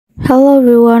Hello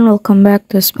everyone, welcome back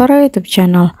to Spara YouTube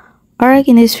channel. Alright,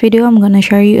 in this video I'm gonna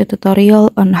show you a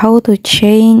tutorial on how to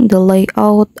change the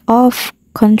layout of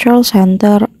control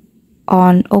center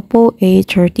on Oppo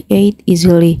A38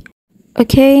 easily.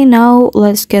 Okay, now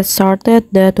let's get started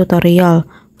the tutorial.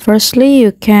 Firstly,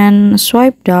 you can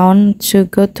swipe down to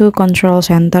go to control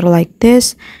center like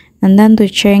this, and then to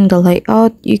change the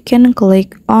layout you can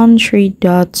click on three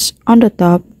dots on the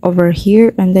top over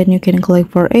here, and then you can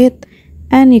click for it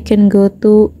and you can go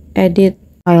to edit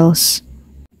files.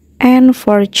 And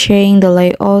for change the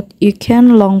layout you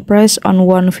can long press on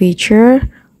one feature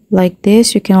like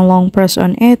this. You can long press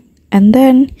on it and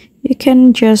then you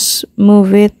can just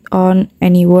move it on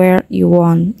anywhere you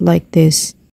want like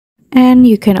this. And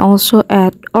you can also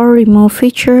add or remove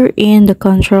feature in the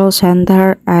control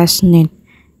center as need.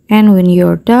 And when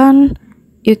you're done,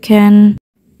 you can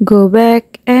go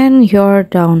back and you're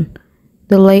done.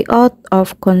 The layout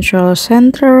of control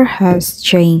center has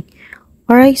changed.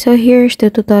 Alright, so here's the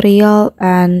tutorial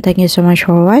and thank you so much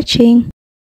for watching.